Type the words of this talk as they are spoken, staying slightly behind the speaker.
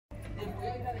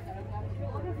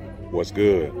What's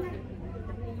good?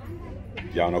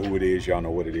 Y'all know who it is. Y'all know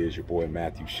what it is. Your boy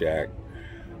Matthew Shack,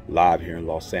 live here in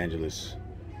Los Angeles.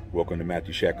 Welcome to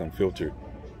Matthew Shack Unfiltered.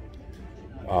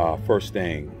 First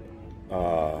thing,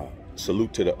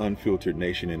 salute to the Unfiltered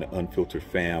Nation and the Unfiltered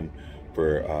fam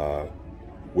for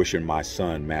wishing my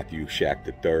son Matthew Shack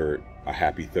III a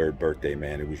happy 3rd birthday,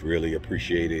 man. It was really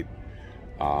appreciated.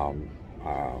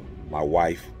 My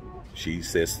wife, she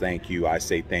says thank you. I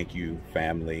say thank you,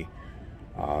 family.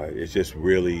 It's just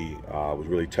really, it was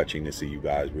really touching to see you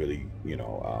guys really,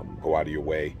 go out of your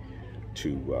way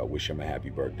to wish him a happy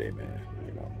birthday, man.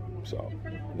 So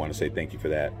I want to say thank you for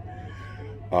that.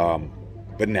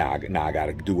 But now I got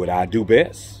to do what I do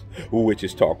best, which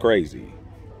is talk crazy.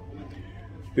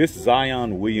 This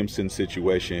Zion Williamson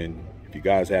situation, if you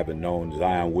guys haven't known,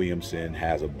 Zion Williamson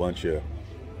has a bunch of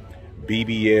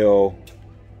BBL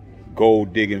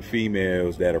gold digging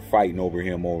females that are fighting over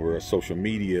him over social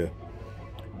media.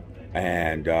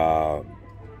 And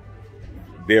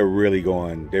they're really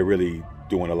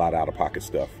doing a lot of out-of-pocket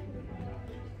stuff.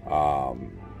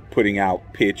 Putting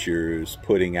out pictures,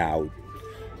 putting out,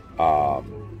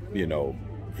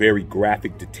 very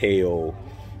graphic detail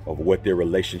of what their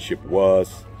relationship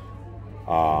was.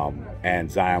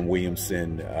 And Zion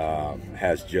Williamson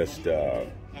has just,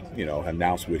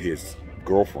 announced with his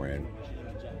girlfriend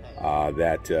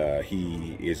that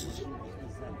he is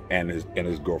and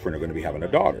his girlfriend are going to be having a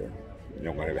daughter.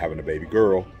 Going to be having a baby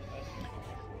girl.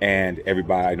 And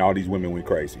everybody and all these women went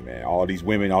crazy, man. All these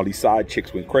women, all these side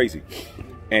chicks went crazy.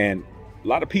 And a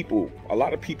lot of people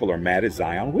are mad at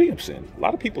Zion Williamson. A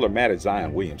lot of people are mad at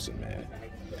Zion Williamson, man.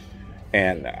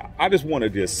 And I just want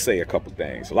to say a couple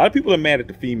things. A lot of people are mad at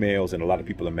the females, and a lot of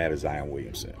people are mad at Zion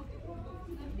Williamson.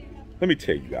 Let me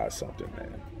tell you guys something,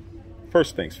 man.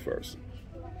 First things first.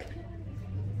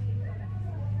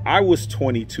 I was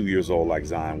 22 years old like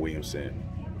Zion Williamson.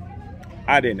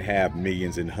 I didn't have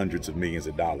millions and hundreds of millions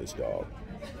of dollars, dog.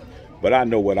 But I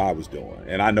know what I was doing,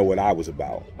 and I know what I was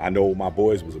about. I know what my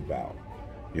boys was about.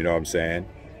 You know what I'm saying?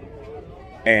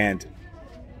 And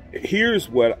here's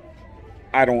what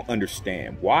I don't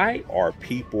understand. Why are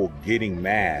people getting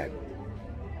mad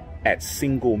at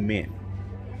single men?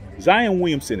 Zion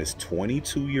Williamson is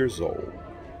 22 years old,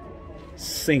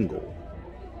 single,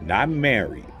 not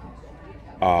married.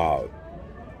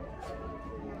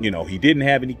 He didn't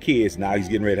have any kids. Now he's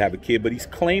getting ready to have a kid, but he's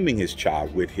claiming his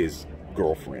child with his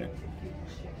girlfriend.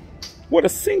 What a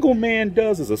single man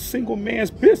does is a single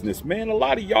man's business, man. A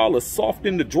lot of y'all are soft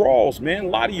in the draws, man. A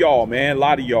lot of y'all,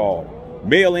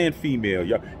 male and female.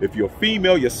 If you're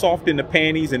female, you're soft in the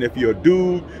panties, and if you're a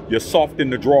dude, you're soft in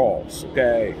the draws,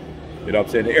 okay? You know what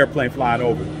I'm saying? The airplane flying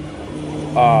over.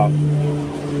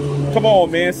 Come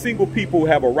on, man. Single people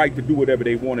have a right to do whatever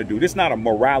they want to do. This is not a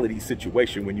morality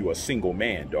situation when you're a single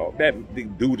man, dog.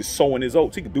 That dude is sowing his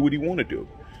oats. He can do what he want to do.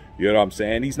 You know what I'm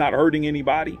saying? He's not hurting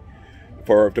anybody.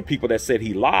 For the people that said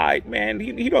he lied, man,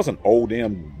 he doesn't owe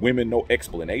them women no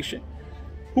explanation.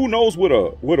 Who knows what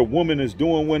a woman is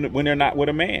doing when they're not with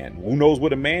a man? Who knows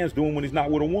what a man's doing when he's not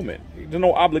with a woman? There's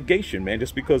no obligation, man.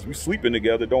 Just because we're sleeping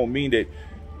together don't mean that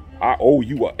I owe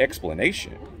you an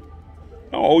explanation.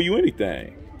 I don't owe you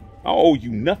anything. I don't owe you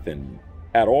nothing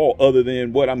at all other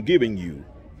than what I'm giving you.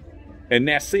 And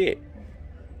that's it.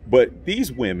 But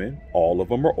these women, all of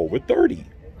them are over 30.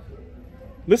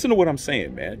 Listen to what I'm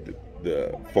saying, man.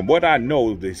 From what I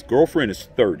know, this girlfriend is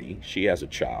 30. She has a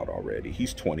child already.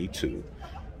 He's 22.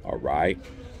 All right.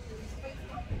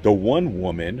 The one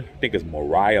woman, I think it's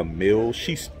Mariah Mills,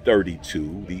 she's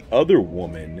 32. The other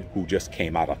woman who just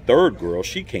came out, a third girl,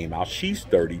 she came out, she's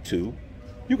 32.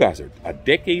 You guys are a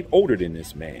decade older than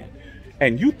this man.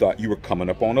 And you thought you were coming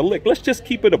up on a lick. Let's just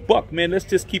keep it a buck, man. Let's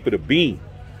just keep it a bean.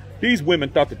 These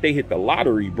women thought that they hit the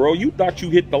lottery, bro. You thought you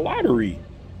hit the lottery.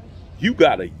 You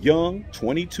got a young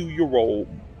 22-year-old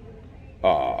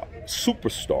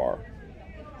superstar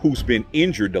who's been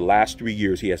injured the last 3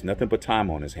 years. He has nothing but time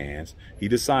on his hands. He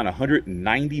just signed a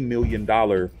 $190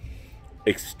 million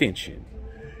extension.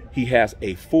 He has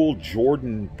a full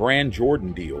brand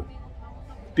Jordan deal.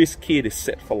 This kid is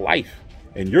set for life.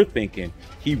 And you're thinking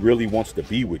he really wants to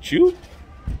be with you?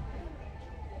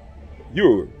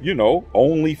 You're,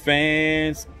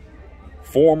 OnlyFans,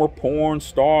 former porn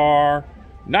star.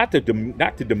 Not to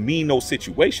demean those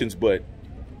situations, but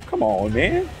come on,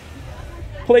 man.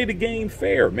 Play the game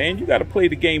fair, man. You got to play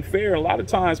the game fair. A lot of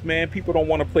times, man, people don't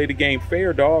want to play the game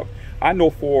fair, dog. I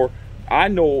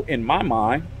know in my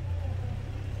mind,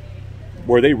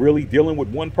 were they really dealing with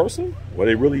one person? Were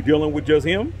they really dealing with just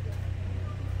him?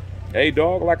 Hey,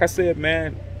 dog, like I said,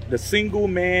 man, the single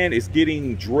man is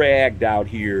getting dragged out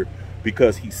here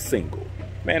because he's single.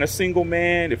 Man, a single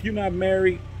man, if you're not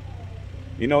married,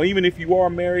 You know, even if you are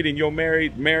married and your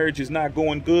marriage is not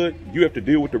going good, you have to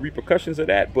deal with the repercussions of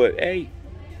that. But hey,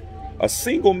 a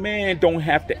single man don't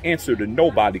have to answer to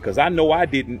nobody, because I know I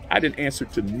didn't answer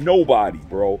to nobody,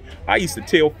 bro. I used to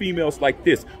tell females like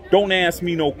this: don't ask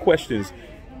me no questions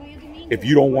if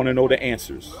you don't want to know the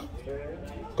answers,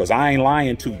 because I ain't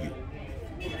lying to you.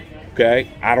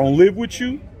 Okay? I don't live with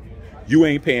you. You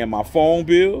ain't paying my phone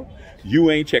bill.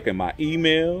 You ain't checking my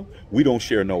email. We don't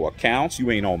share no accounts. You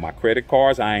ain't on my credit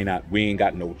cards. We ain't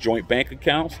got no joint bank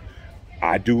accounts.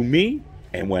 I do me,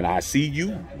 and when I see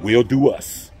you, we'll do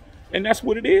us. And that's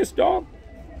what it is, dog.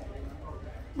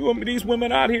 These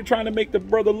women out here trying to make the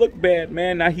brother look bad,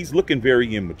 man. Now he's looking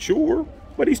very immature,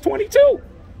 but he's 22.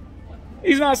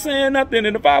 He's not saying nothing.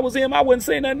 And if I was him, I wouldn't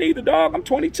say nothing either, dog. I'm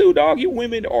 22, dog. You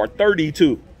women are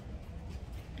 32.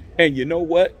 And you know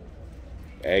what?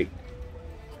 Hey,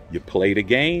 you play the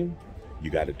game,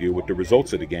 you got to deal with the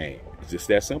results of the game. It's just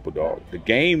that simple, dog. The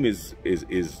game it's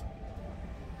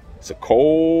a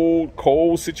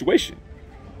cold situation.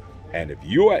 And if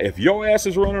your ass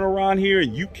is running around here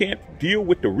and you can't deal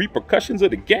with the repercussions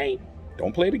of the game,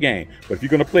 don't play the game. But if you're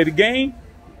going to play the game,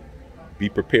 be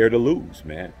prepared to lose,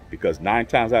 man. Because 9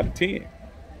 times out of 10,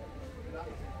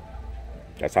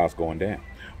 that's how it's going down.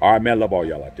 All right, man. Love all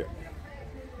y'all out there.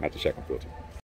 Not the second filter.